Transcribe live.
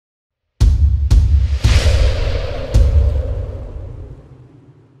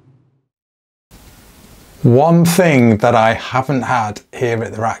One thing that I haven't had here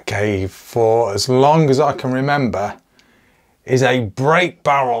at the Rat Cave for as long as I can remember is a break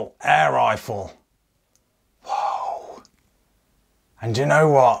barrel air rifle. Whoa. And you know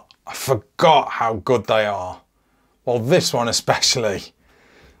what? I forgot how good they are. Well, this one especially.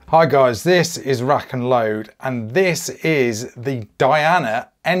 Hi guys, this is RACKNLOAD and this is the Diana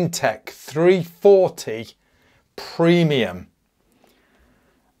NTech 340 Premium.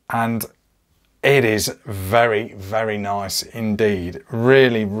 And it is very, very nice indeed.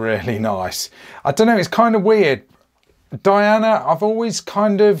 Really, really nice. I don't know, it's kind of weird. Diana, I've always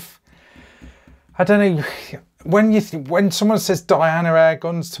kind of, I don't know, when someone says Diana air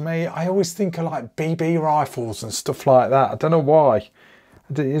guns to me, I always think of like BB rifles and stuff like that. I don't know why.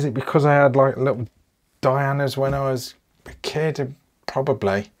 Is it because I had like little Dianas when I was a kid?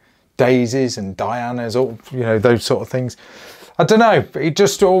 Probably. Daisies and Dianas, all, you know, those sort of things. I don't know, but it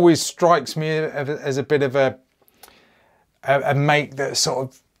just always strikes me as a bit of a make that sort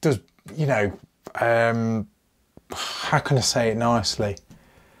of does, you know, how can I say it nicely?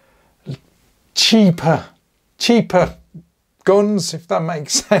 Cheaper guns, if that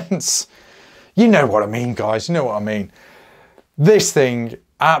makes sense. You know what I mean, guys, you know what I mean. This thing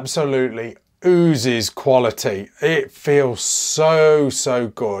absolutely oozes quality. It feels so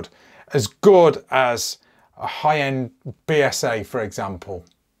good. As good as a high-end BSA, for example.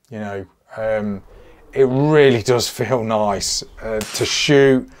 You know, it really does feel nice to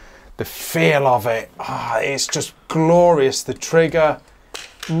shoot. The feel of it, it's just glorious. The trigger,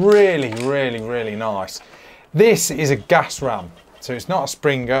 really, really, really nice. This is a gas ram, so it's not a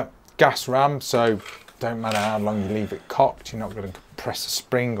Springer, gas ram, so don't matter how long you leave it cocked, you're not going to press a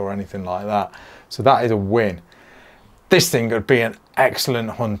spring or anything like that. So that is a win. This thing would be an excellent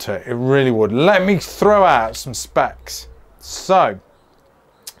hunter, it really would. Let me throw out some specs. So,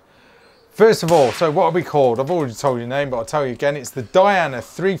 first of all, so what are we called? I've already told you the name, but I'll tell you again. It's the Diana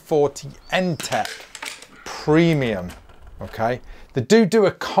 340 NTech Premium, okay? They do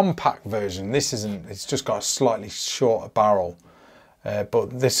a compact version. This isn't, it's just got a slightly shorter barrel.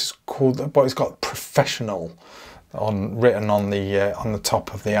 But this is called, but it's got professional written on the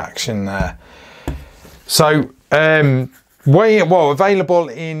top of the action there. So, available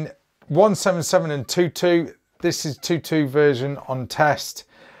in 177 and 22. This is 22 version on test.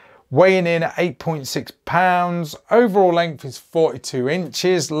 Weighing in at 8.6 pounds. Overall length is 42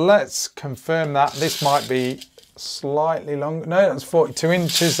 inches. Let's confirm that. This might be slightly longer. No, that's 42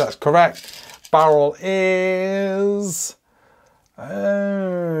 inches. That's correct. Barrel is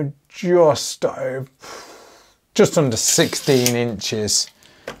just under 16 inches.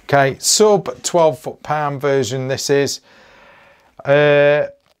 Okay, sub 12 foot-pound version this is.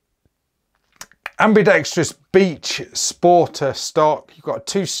 Ambidextrous Beach Sporter stock. You've got a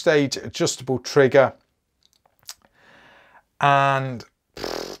two-stage adjustable trigger. And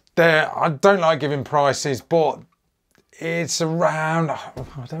I don't like giving prices, but it's around, I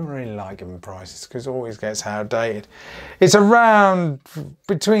don't really like giving prices because it always gets outdated. It's around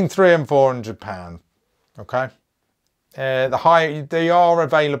between £300 and £400, okay? They are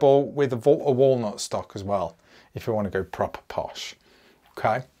available with a walnut stock as well, if you want to go proper posh,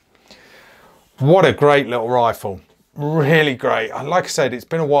 okay? What a great little rifle, really great. Like I said, it's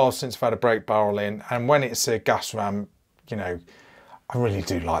been a while since I've had a break barrel in, and when it's a gas ram, you know, I really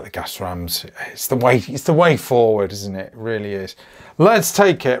do like the gas rams. It's the way forward, isn't it? It really is. Let's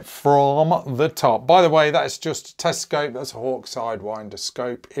take it from the top. By the way, that's just a test scope. That's a Hawk Sidewinder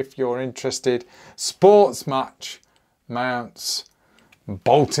scope. If you're interested, sports match mounts,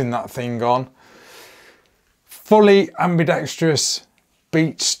 bolting that thing on. Fully ambidextrous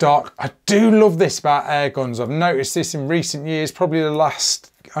beach stock. I do love this about air guns. I've noticed this in recent years, probably the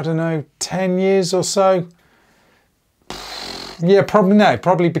last, I don't know, 10 years or so. Yeah,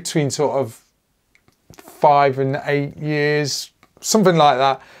 probably between sort of 5 and 8 years, something like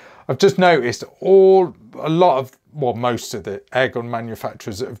that. I've just noticed most of the airgun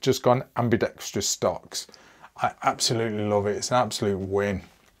manufacturers that have just gone ambidextrous stocks. I absolutely love it. It's an absolute win,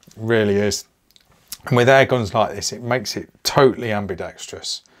 it really is. And with air guns like this, it makes it totally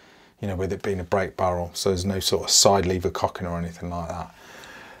ambidextrous, you know, with it being a break barrel. So there's no sort of side lever cocking or anything like that.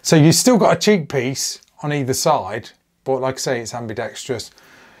 So you've still got a cheek piece on either side, but like I say, it's ambidextrous.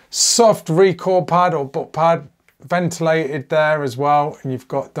 Soft recoil pad or butt pad, ventilated there as well. And you've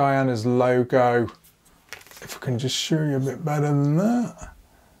got Diana's logo. If I can just show you a bit better than that.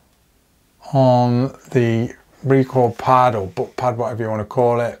 On the recoil pad or butt pad, whatever you want to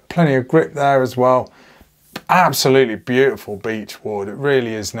call it. Plenty of grip there as well. Absolutely beautiful beech wood. It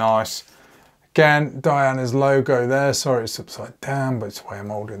really is nice. Again, Diana's logo there. Sorry, it's upside down, but it's the way I'm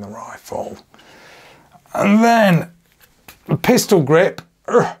holding the rifle. And then the pistol grip,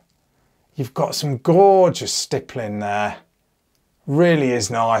 you've got some gorgeous stippling there. Really is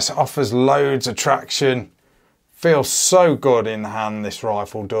nice, offers loads of traction. Feels so good in the hand, this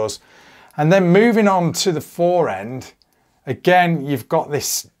rifle does. And then moving on to the fore end, again, you've got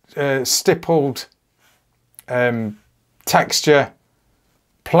this stippled texture,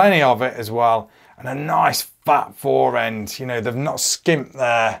 plenty of it as well, and a nice fat fore end. You know, they've not skimped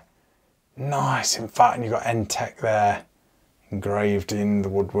there. Nice and fat, and you've got N-Tech there engraved in the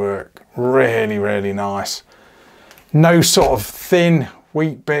woodwork. Really, really nice. No sort of thin,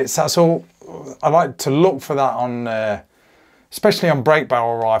 weak bits. That's all. I like to look for that on, especially on break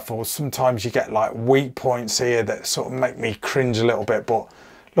barrel rifles. Sometimes you get like weak points here that sort of make me cringe a little bit, but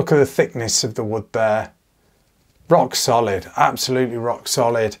look at the thickness of the wood there. Rock solid, absolutely rock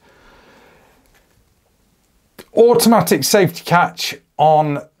solid. Automatic safety catch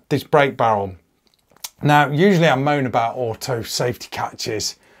on this break barrel. Now, usually I moan about auto safety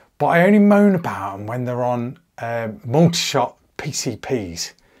catches, but I only moan about them when they're on multi-shot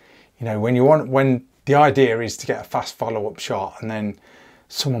PCPs. You know, when the idea is to get a fast follow-up shot and then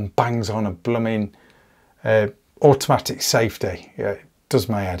someone bangs on a blooming automatic safety. Yeah, it does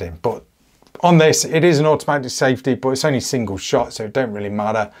my head in. But on this, it is an automatic safety, but it's only single shot, so it don't really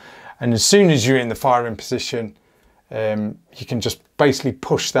matter. And as soon as you're in the firing position, you can just basically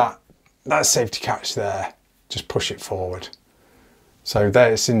push that safety catch there, just push it forward. So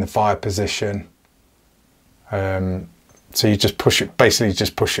there it's in the fire position. So you just push it, basically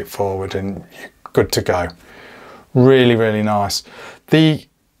just push it forward and you're good to go. Really, really nice. The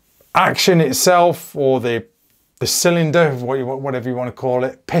action itself, or the cylinder, whatever you want to call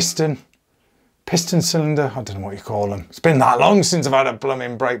it, piston cylinder, I don't know what you call them. It's been that long since I've had a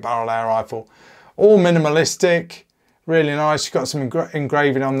blooming break barrel air rifle. All minimalistic, really nice. You've got some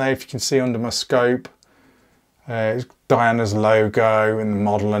engraving on there, if you can see under my scope. Diana's logo and the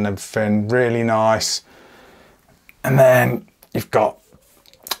model and everything, really nice. And then you've got,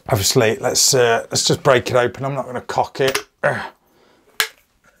 obviously, let's just break it open. I'm not going to cock it.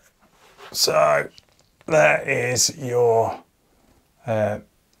 So there is your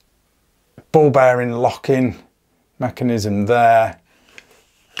ball bearing locking mechanism there.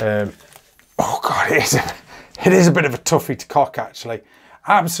 Oh God, it is a bit of a toughie to cock actually.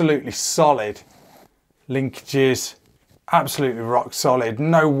 Absolutely solid linkages, absolutely rock solid,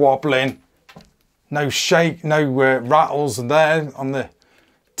 no wobbling. No shake, no rattles there on the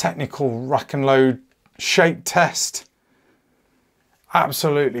technical rack and load shake test.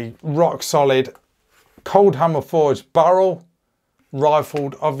 Absolutely rock solid, cold hammer forged barrel,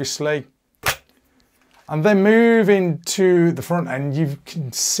 rifled obviously. And then moving to the front end, you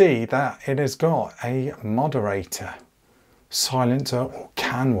can see that it has got a moderator, silencer, or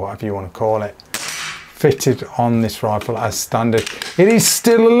can, whatever you want to call it, fitted on this rifle as standard. It is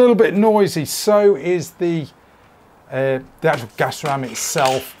still a little bit noisy, so is the actual gas ram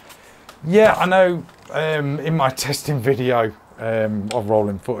itself. Yeah, I know in my testing video of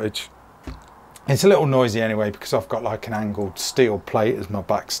rolling footage, it's a little noisy anyway because I've got like an angled steel plate as my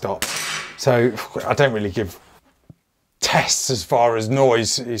backstop. So I don't really give tests as far as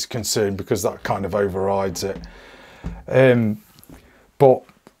noise is concerned because that kind of overrides it. But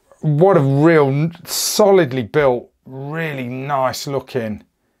what a real solidly built, really nice looking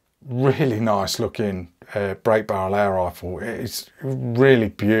break barrel air rifle. It's really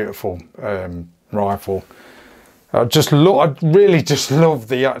beautiful rifle. I really just love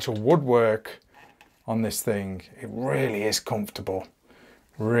the actual woodwork on this thing. It really is comfortable,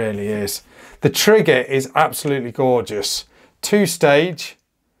 really is. The trigger is absolutely gorgeous. 2-stage,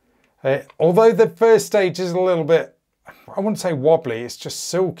 although the first stage is a little bit, I wouldn't say wobbly, it's just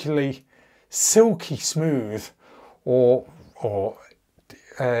silky smooth, or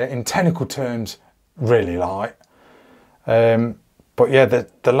in technical terms, really light. But yeah,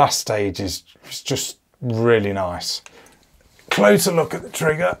 the last stage is just really nice. Closer look at the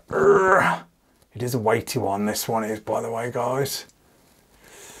trigger. It is a weighty one, this one is, by the way, guys.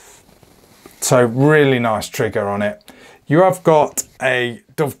 So really nice trigger on it. You have got a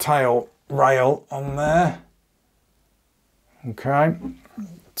dovetail rail on there. Okay,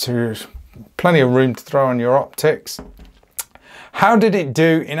 so plenty of room to throw on your optics. How did it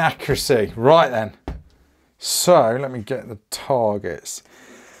do in accuracy? Right then, so let me get the targets.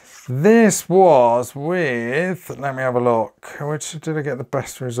 This was with, let me have a look, which did I get the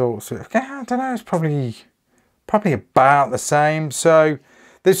best results with? I don't know, it's probably about the same. So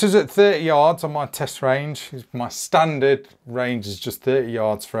this was at 30 yards on my test range. My standard range is just 30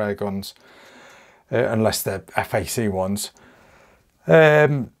 yards for air guns, unless they're FAC ones.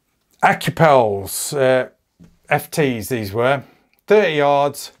 And Accupels, FTs these were, 30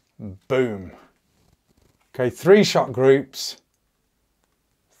 yards, boom. Okay, 3-shot groups,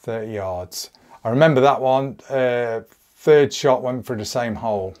 30 yards. I remember that one, 3rd shot went through the same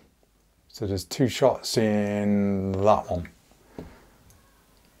hole. So there's 2 shots in that one.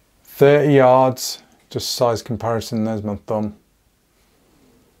 30 yards, just size comparison, there's my thumb.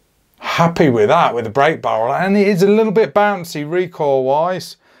 Happy with that, with the brake barrel, and it is a little bit bouncy recoil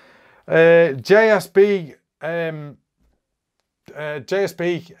wise. JSB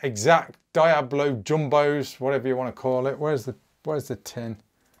exact Diablo jumbos, whatever you want to call it. Where's the tin?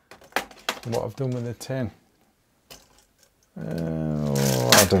 What I've done with the tin?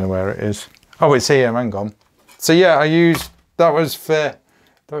 I don't know where it is. Oh, it's here. Hang on. So yeah, I used that was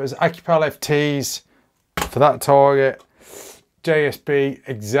Accupel FTs for that target. JSB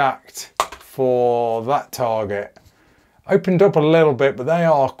exact for that target. Opened up a little bit, but they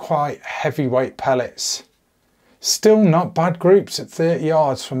are quite heavyweight pellets. Still not bad groups at 30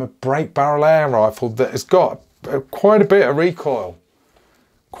 yards from a brake barrel air rifle that has got quite a bit of recoil.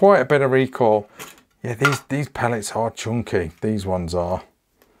 Quite a bit of recoil. Yeah, these pellets are chunky. These ones are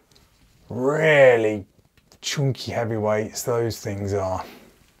really chunky heavyweights. Those things are.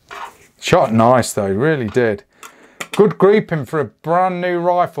 Shot nice though, really did. Good grouping for a brand new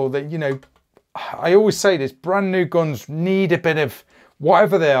rifle that, you know, I always say this, brand new guns need a bit of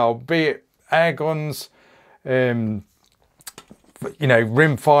whatever they are, be it air guns, you know,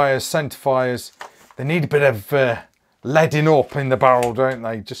 rim fires, centre fires. They need a bit of leading up in the barrel, don't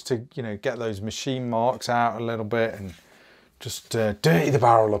they? Just to, you know, get those machine marks out a little bit and just dirty the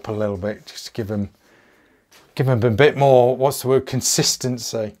barrel up a little bit, just to give them a bit more, what's the word,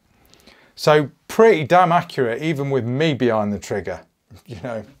 consistency. So pretty damn accurate, even with me behind the trigger. You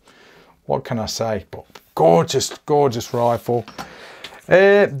know, what can I say? But gorgeous, gorgeous rifle.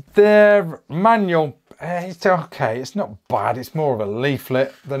 Their manual, it's okay. It's not bad. It's more of a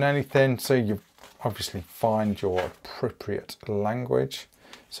leaflet than anything. So you obviously find your appropriate language.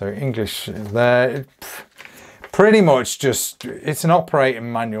 So English is there. Pretty much just, it's an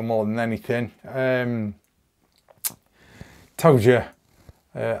operating manual more than anything. Tells you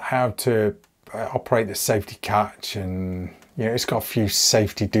how to operate the safety catch, and you know, it's got a few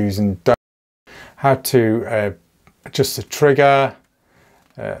safety do's and don'ts. How to adjust the trigger,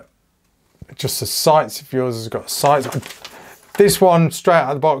 adjust the sights if yours has got sights. This one straight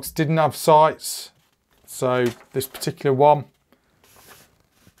out of the box didn't have sights, so this particular one.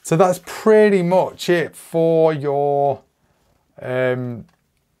 So that's pretty much it for your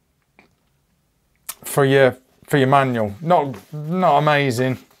manual. Not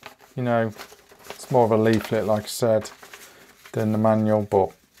amazing, you know. It's more of a leaflet, like I said, than the manual.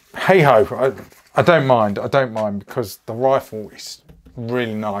 But hey ho, I don't mind. I don't mind because the rifle is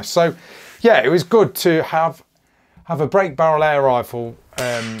really nice. So yeah, it was good to have a brake barrel air rifle,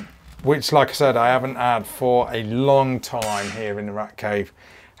 which, like I said, I haven't had for a long time here in the Rat Cave,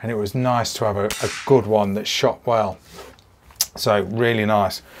 and it was nice to have a good one that shot well. So really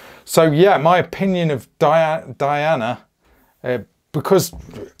nice. So yeah, my opinion of Diana, because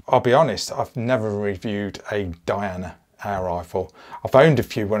I'll be honest, I've never reviewed a Diana air rifle. I've owned a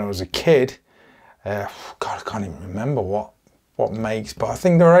few when I was a kid. God, I can't even remember what makes, but I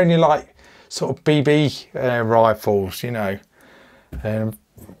think they're only like sort of BB rifles, you know.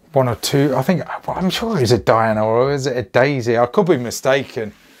 One or two, I think, I'm sure it was a Diana, or is it a Daisy? I could be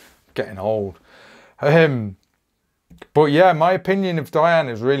mistaken, getting old. But yeah, my opinion of Diana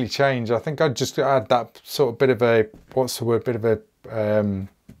has really changed. I think I just had that sort of bit of a, what's the word, bit of a, I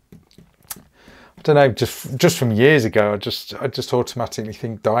don't know, just from years ago, I just automatically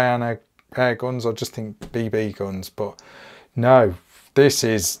think Diana air guns, I just think BB guns. But no, this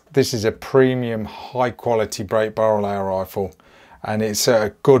is a premium, high quality brake barrel air rifle, and it's at a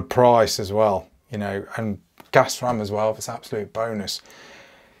good price as well, you know, and gas ram as well. It's an absolute bonus.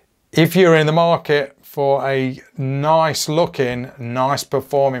 If you're in the market for a nice looking, nice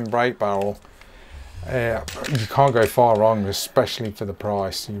performing brake barrel, you can't go far wrong, especially for the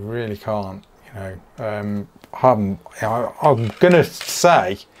price. You really can't, you know. I'm gonna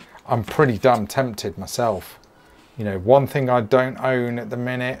say I'm pretty damn tempted myself. You know, one thing I don't own at the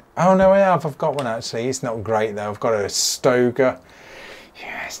minute, oh no, I have, I've got one actually. It's not great though. I've got a Stoker.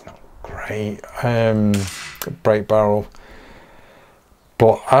 Yeah, it's not great. Brake barrel.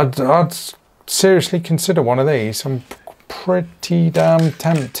 But I'd seriously consider one of these. I'm pretty damn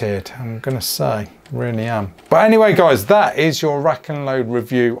tempted, I'm gonna say, really am. But anyway guys, that is your rack and load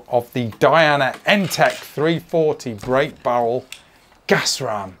review of the Diana NTEC 340 brake barrel gas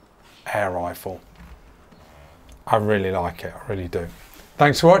ram air rifle. I really like it, I really do.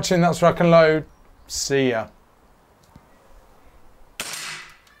 Thanks for watching. That's Rack and Load. See ya.